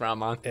science,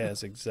 Raman.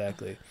 Yes,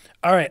 exactly.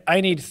 All right.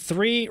 I need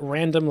 3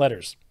 random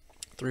letters.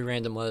 3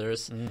 random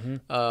letters.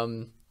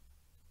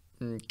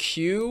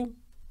 Q,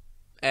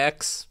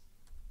 X,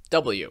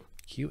 W.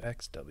 Q,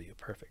 X, W.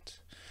 Perfect.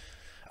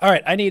 All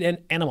right. I need an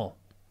animal.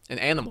 An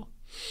animal.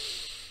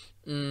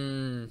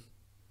 A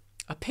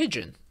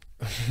pigeon.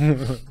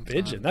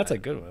 Pigeon. That's a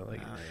good one. I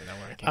like it.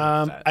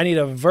 I need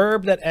a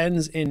verb that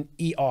ends in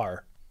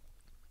ER.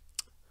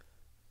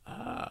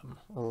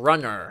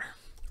 Runner.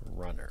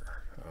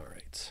 Runner. All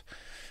right.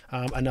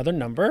 Another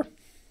number.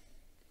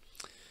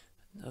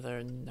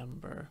 Another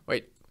number.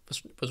 Wait,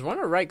 was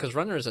runner right? Because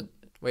runner is a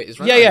wait. Is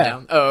runner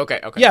down? Oh,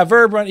 okay. Yeah,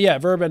 verb.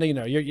 Verb ending.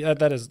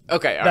 That is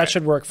okay. That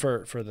should work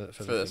for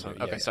this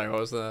one. Okay, sorry.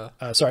 What was the?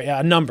 Sorry. Yeah,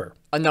 a number.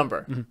 A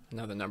number.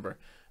 Another number.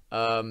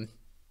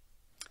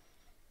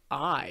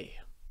 I.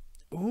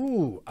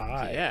 Ooh,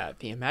 I. Yeah,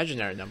 the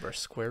imaginary number,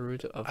 square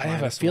root of. I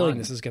have a feeling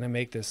this is going to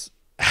make this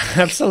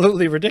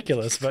absolutely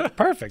ridiculous, but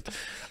perfect.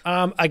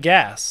 A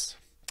gas.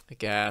 A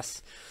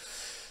gas.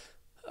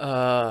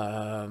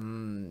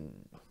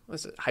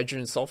 What's it?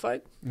 Hydrogen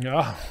sulfide?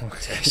 No.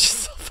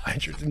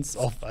 Hydrogen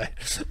sulfide.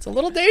 It's a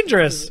little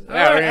dangerous.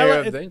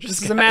 Dangerous.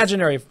 This is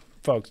imaginary,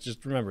 folks.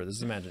 Just remember, this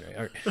is imaginary.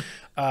 All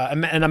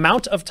right. An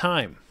amount of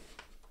time.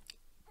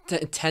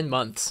 10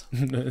 months.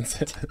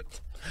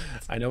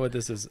 I know what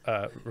this is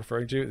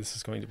referring to. This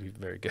is going to be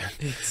very good.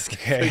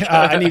 Okay.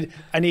 I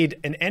need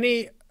in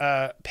any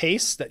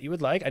pace that you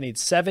would like. I need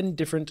 7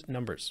 different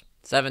numbers.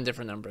 7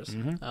 different numbers.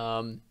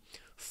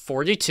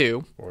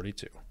 42.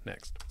 42.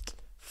 Next.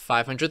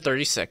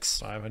 536.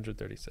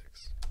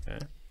 536. Okay.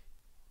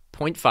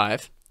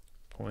 0.5.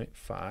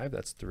 0.5.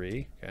 That's 3.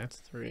 Okay. That's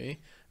 3.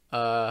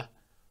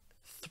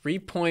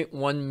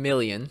 3.1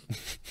 million.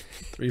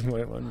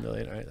 3.1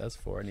 million. All right, that's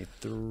 4. I need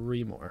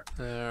 3 more.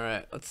 All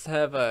right, let's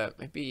have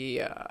maybe.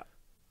 How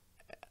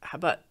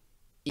about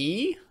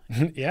E?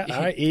 Yeah. All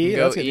right. E.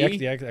 Go That's E.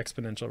 the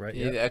exponential, right?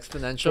 Yeah. The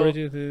exponential.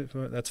 42,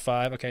 that's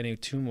 5. Okay, I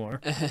need 2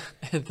 more.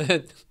 And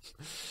then,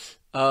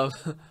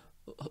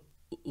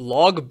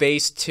 log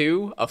base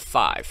 2 of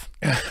 5.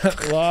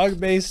 Log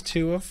base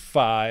 2 of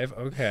 5.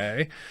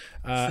 Okay.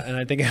 And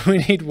I think we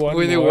need one more.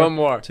 We need one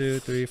more. 2,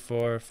 3,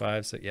 4,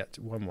 5, 6. Yeah,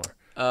 one more.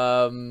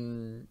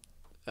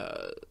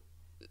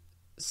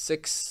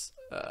 6.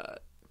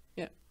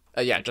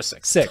 Yeah, just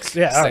 6. 6.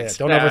 Yeah. 6. Oh, yeah.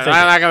 Don't overthink it.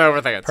 I'm not gonna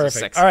overthink it.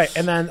 Perfect. 6. All right,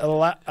 and then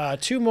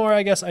 2 more.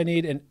 I guess I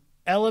need an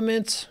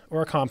element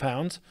or a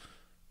compound.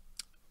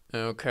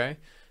 Okay.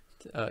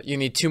 You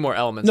need 2 more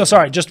elements. No,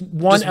 sorry, just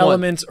one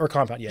element or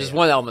compound. Yeah, just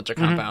one element or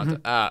compound.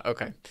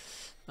 Okay.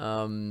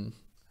 How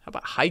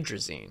about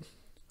hydrazine?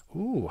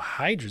 Ooh,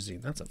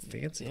 hydrazine. That's a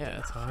fancy one.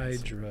 That's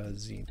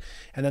hydrazine.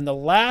 And then the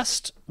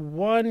last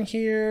one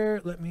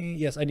here,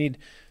 yes, I need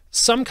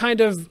some kind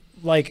of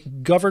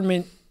like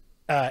government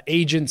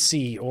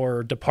agency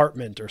or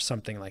department or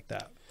something like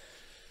that.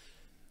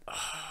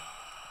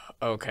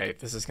 Okay,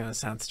 this is going to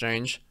sound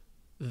strange.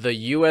 The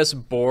U.S.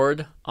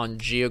 Board on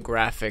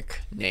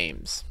Geographic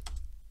Names.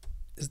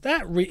 Is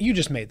that you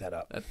just made that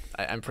up?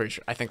 I'm pretty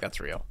sure. I think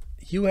that's real.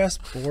 U.S.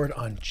 Board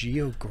on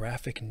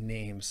Geographic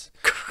Names.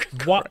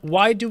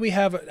 Why do we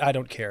have? I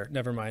don't care.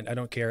 Never mind. I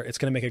don't care. It's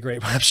going to make a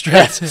great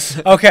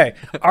abstract. Okay.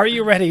 Are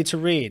you ready to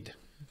read?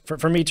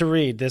 For me to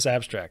read this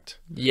abstract?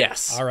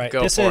 Yes. All right.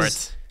 Go this for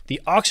is it.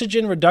 The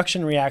oxygen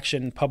reduction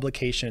reaction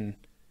publication,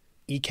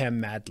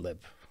 EChem MadLib.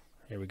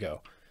 Here we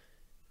go.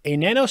 A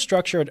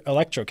nanostructured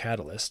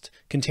electrocatalyst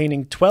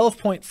containing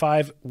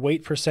 12.5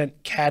 weight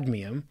 %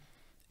 cadmium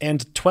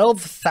and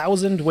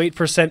 12,000 weight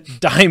 %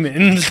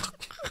 diamond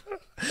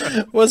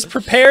was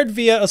prepared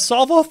via a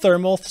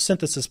solvothermal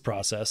synthesis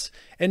process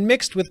and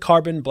mixed with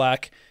carbon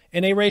black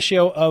in a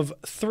ratio of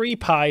 3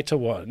 pi to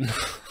 1.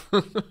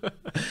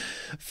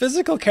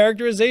 Physical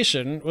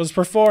characterization was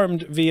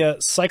performed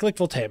via cyclic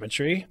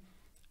voltammetry,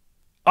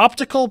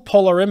 optical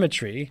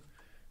polarimetry,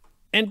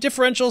 and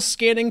differential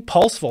scanning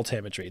pulse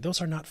voltammetry.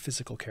 Those are not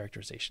physical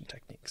characterization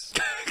techniques.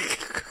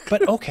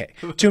 But okay.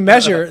 To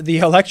measure the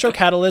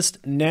electrocatalyst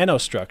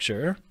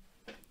nanostructure,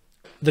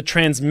 the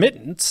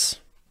transmittance,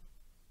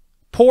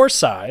 pore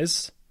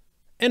size,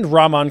 and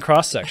Raman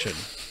cross-section.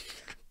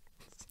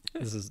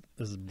 This is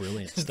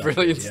brilliant stuff.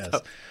 Brilliant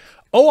stuff.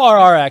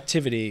 ORR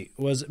activity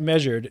was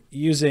measured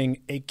using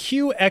a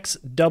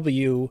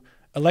QXW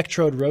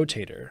electrode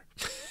rotator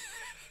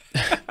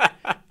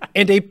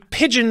and a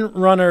pigeon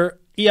runner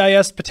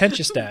EIS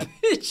potentiostat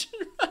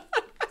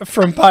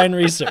from Pine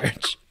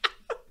Research.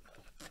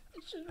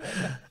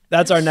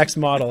 That's our next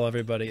model,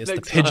 everybody. It's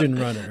the pigeon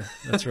runner.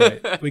 That's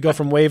right. We go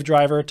from wave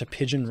driver to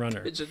pigeon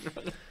runner.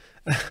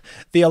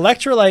 The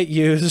electrolyte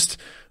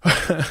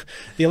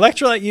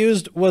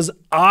used was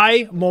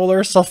I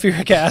molar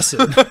sulfuric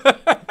acid.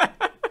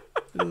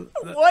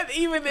 What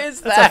even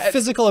is That's that? a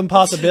physical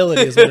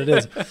impossibility is what it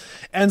is.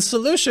 And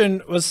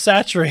solution was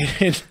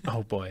saturated.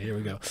 Oh boy, here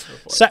we go.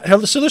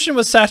 The solution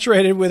was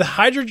saturated with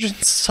hydrogen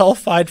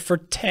sulfide for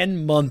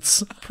 10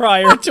 months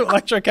prior to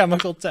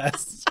electrochemical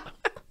tests.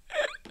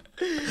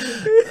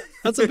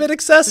 That's a bit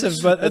excessive,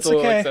 but it's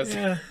okay.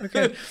 Yeah,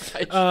 okay.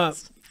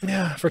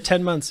 Yeah, for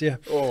 10 months, yeah.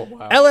 Oh,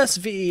 wow.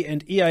 LSV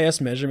and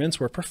EIS measurements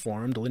were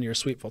performed. Linear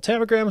sweep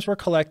voltammograms were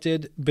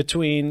collected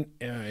between,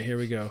 here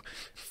we go,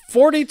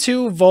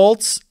 42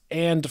 volts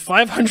and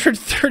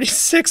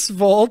 536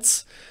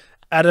 volts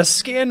at a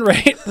scan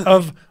rate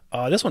of,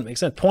 this one makes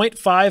sense,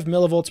 0.5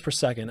 millivolts per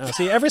second.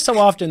 See, every so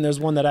often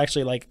there's one that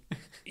actually, like,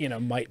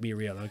 might be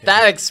real. Okay.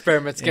 That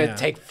experiment's going to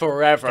take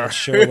forever. It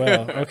sure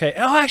will. Okay.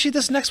 Oh, actually,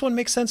 this next one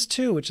makes sense,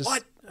 too, which is,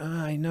 what?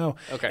 I know.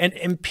 Okay. And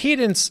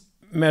impedance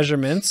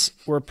measurements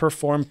were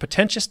performed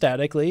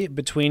potentiostatically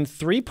between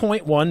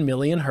 3.1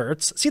 million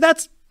hertz. See,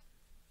 that's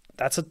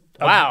a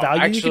value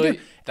actually, you can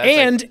do.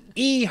 And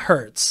E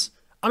hertz.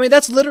 I mean,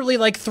 that's literally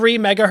like 3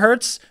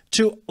 megahertz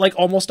to like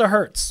almost a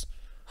hertz.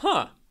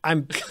 Huh.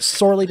 I'm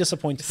sorely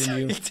disappointed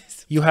in you.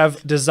 You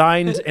have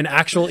designed an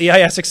actual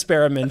EIS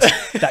experiment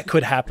that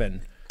could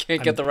happen.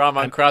 Can't get the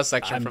Raman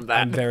cross-section from that.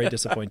 I'm very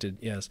disappointed,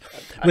 yes.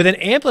 With an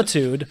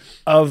amplitude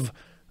of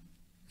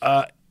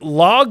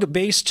log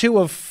base 2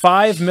 of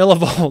 5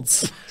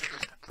 millivolts,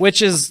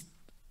 which is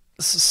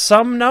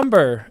some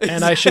number,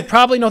 and I should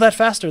probably know that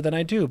faster than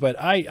I do, but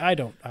I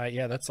don't.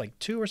 Yeah, that's like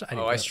 2 or something.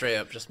 I straight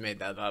up just made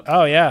that up.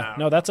 Oh, yeah. Wow.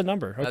 No, that's a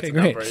number. Okay, that's a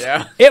great. Number,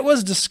 yeah. It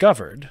was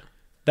discovered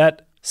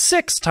that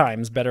 6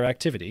 times better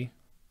activity,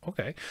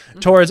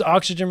 towards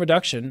oxygen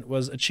reduction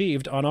was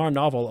achieved on our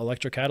novel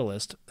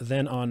electrocatalyst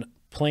than on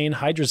plain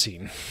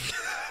hydrazine,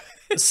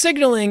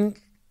 signaling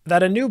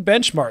that a new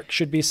benchmark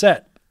should be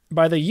set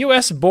by the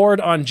U.S.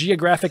 Board on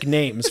Geographic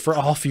Names for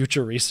all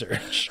future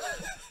research.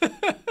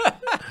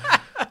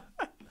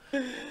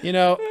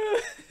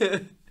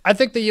 I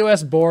think the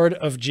U.S. Board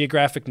of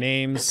Geographic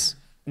Names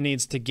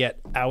needs to get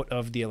out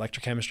of the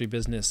electrochemistry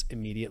business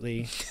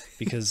immediately,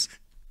 because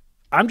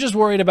I'm just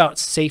worried about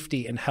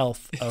safety and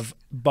health of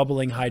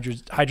bubbling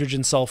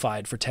hydrogen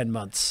sulfide for 10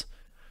 months.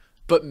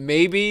 But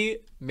maybe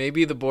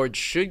the board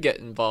should get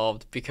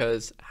involved,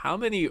 because how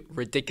many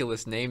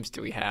ridiculous names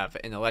do we have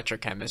in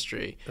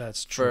electrochemistry?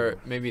 That's true. For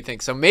maybe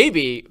things. So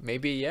maybe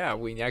yeah,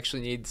 we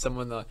actually need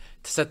someone to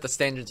set the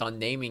standards on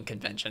naming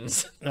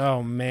conventions.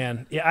 Oh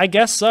man, yeah, I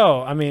guess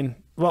so. I mean,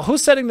 well,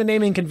 who's setting the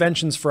naming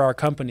conventions for our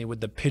company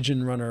with the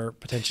pigeon runner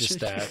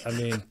potentiostat? I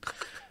mean,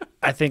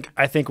 I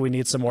think we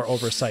need some more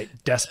oversight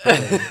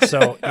desperately.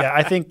 So yeah,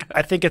 I think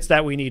it's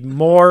that we need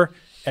more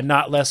and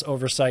not less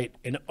oversight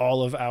in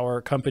all of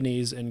our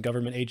companies and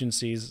government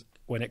agencies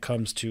when it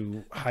comes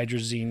to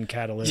hydrazine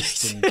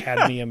catalysts and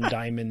cadmium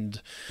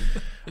diamond,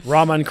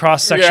 Raman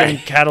cross-section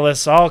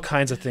catalysts, all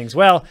kinds of things.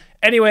 Well,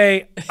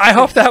 anyway, I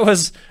hope that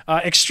was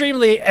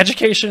extremely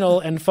educational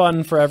and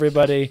fun for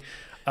everybody.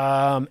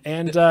 Well,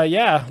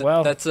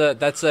 that's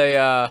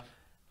a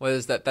what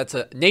is that? That's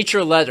a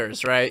Nature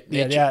Letters, right?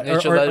 Nature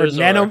or Letters,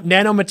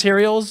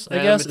 nanomaterials.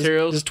 I guess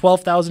nanomaterials. Is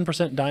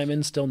 12,000%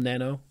 diamond still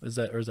nano? Or is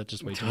that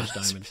just way too much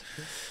diamond?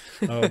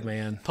 Oh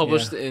man!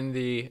 Published in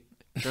the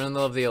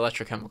Journal of the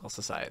Electrochemical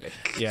Society.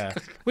 Yeah,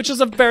 which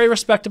is a very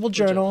respectable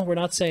journal. We're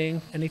not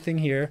saying anything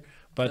here,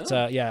 but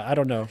I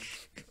don't know.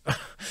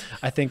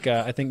 I think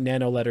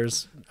nano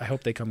letters. I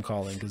hope they come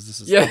calling, because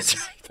this is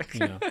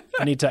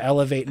I need to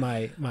elevate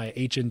my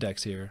H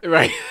index here.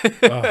 Right.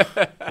 Oh,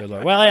 good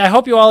Lord. Well, I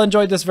hope you all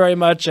enjoyed this very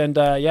much, and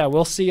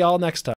we'll see y'all next time.